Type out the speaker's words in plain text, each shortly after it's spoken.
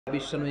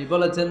বিশ্বনবী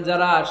বলেছেন,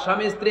 যারা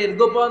স্বামী স্ত্রীর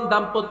গোপন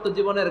দাম্পত্য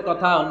জীবনের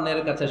কথা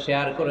অন্যের কাছে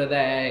শেয়ার করে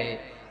দেয়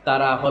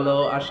তারা হলো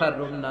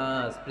আশারুন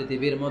নাস,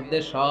 পৃথিবীর মধ্যে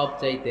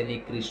সবচাইতে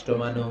নিকৃষ্ট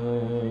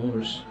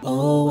মানুষ।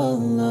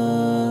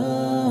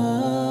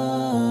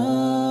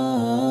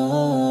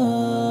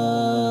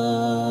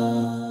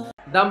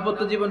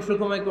 দাম্পত্য জীবন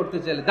সুখময় করতে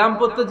চাইলে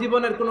দাম্পত্য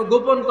জীবনের কোনো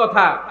গোপন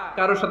কথা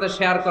কারোর সাথে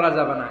শেয়ার করা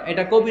যাবে না।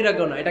 এটা কবিরা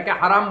গুনাহ, এটাকে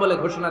হারাম বলে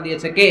ঘোষণা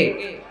দিয়েছে কে?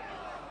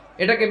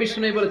 এটাকে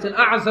বিশ্বনবী বলেছেন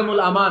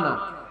আযমুল আমানা।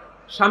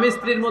 স্বামী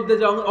স্ত্রীর মধ্যে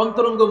যে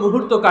অন্তরঙ্গ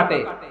মুহূর্ত কাটে,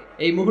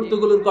 এই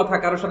মুহূর্তগুলোর কথা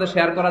কারোর সাথে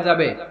শেয়ার করা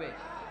যাবে?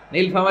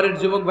 নীলফামারীর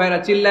যুবক ভাইরা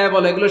চিল্লায়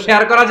বলে, এগুলো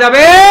শেয়ার করা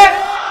যাবে?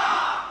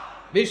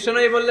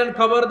 বিশ্বনবী বললেন,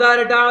 খবরদার,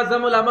 এটা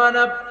আযমুল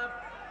আমানা।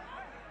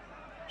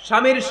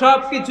 স্বামীর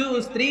সবকিছু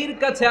স্ত্রীর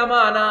কাছে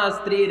আমানত,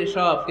 স্ত্রীর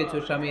সবকিছু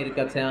স্বামীর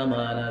কাছে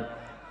আমানত।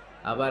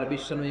 আবার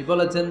বিশ্বনবী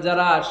বলেছেন,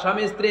 যারা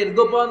স্বামী স্ত্রীর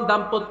গোপন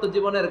দাম্পত্য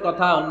জীবনের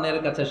কথা অন্যের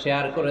কাছে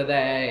শেয়ার করে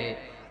দেয়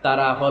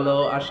তারা হলো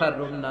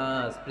আশারুন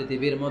নাস,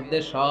 পৃথিবীর মধ্যে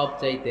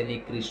সবচাইতে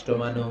নিকৃষ্ট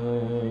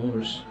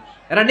মানুষ।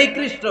 এরা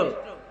নিকৃষ্ট,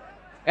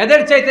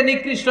 এদের চাইতে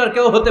নিকৃষ্ট আর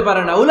কেউ হতে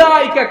পারে না।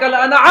 উলাইকা কাল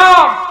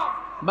আনআম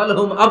বাল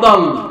হুম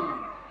আদাল।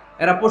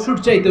 এরা পশুর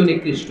চাইতেও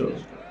নিকৃষ্ট,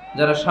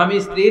 যারা স্বামী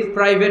স্ত্রীর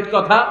প্রাইভেট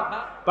কথা,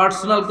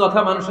 পার্সোনাল কথা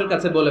মানুষের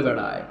কাছে বলে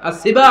বেড়ায়।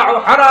 আসিবাউ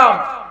হারাম,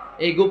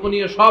 এই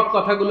গোপনীয় সব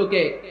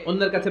কথাগুলোকে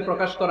অন্যের কাছে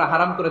প্রকাশ করা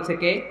হারাম করেছে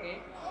কে?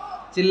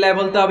 চিল্লায়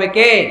বলতে হবে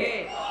কে?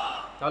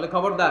 তাহলে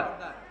খবরদার,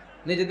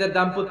 নিজেদের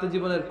দাম্পত্য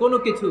জীবনের কোনো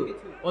কিছু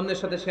অন্যের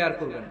সাথে শেয়ার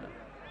করবেন না।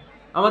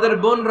 আমাদের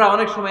বোনরা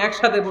অনেক সময়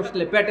একসাথে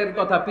বসলে পেটের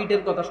কথা,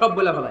 পিঠের কথা সব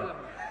বলে ফেলায়,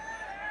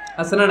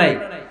 আছে না নাই?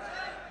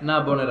 না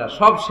বোনেরা,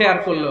 সব শেয়ার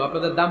করলেও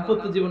আপনাদের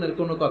দাম্পত্য জীবনের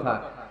কোনো কথা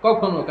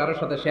কখনো কারোর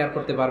সাথে শেয়ার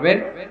করতে পারবেন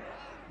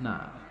না।